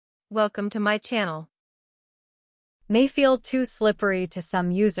Welcome to my channel. May feel too slippery to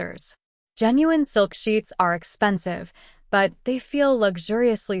some users. Genuine silk sheets are expensive, but they feel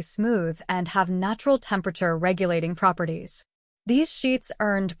luxuriously smooth and have natural temperature regulating properties. These sheets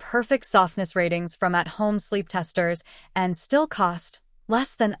earned perfect softness ratings from at-home sleep testers and still cost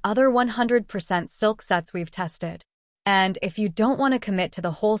less than other 100% silk sets we've tested. And if you don't want to commit to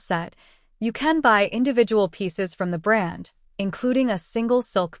the whole set, you can buy individual pieces from the brand, including a single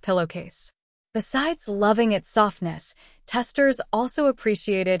silk pillowcase. Besides loving its softness, testers also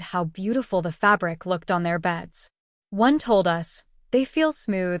appreciated how beautiful the fabric looked on their beds. One told us, "They feel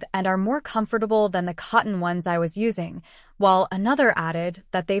smooth and are more comfortable than the cotton ones I was using," while another added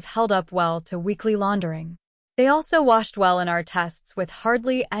that they've held up well to weekly laundering. They also washed well in our tests with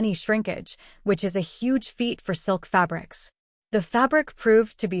hardly any shrinkage, which is a huge feat for silk fabrics. The fabric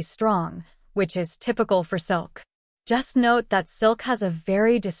proved to be strong, which is typical for silk. Just note that silk has a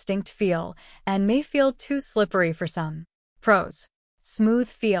very distinct feel and may feel too slippery for some. Pros: smooth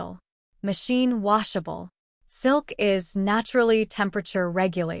feel, machine washable. Silk is naturally temperature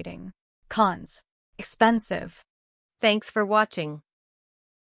regulating. Cons: expensive. Thanks for watching.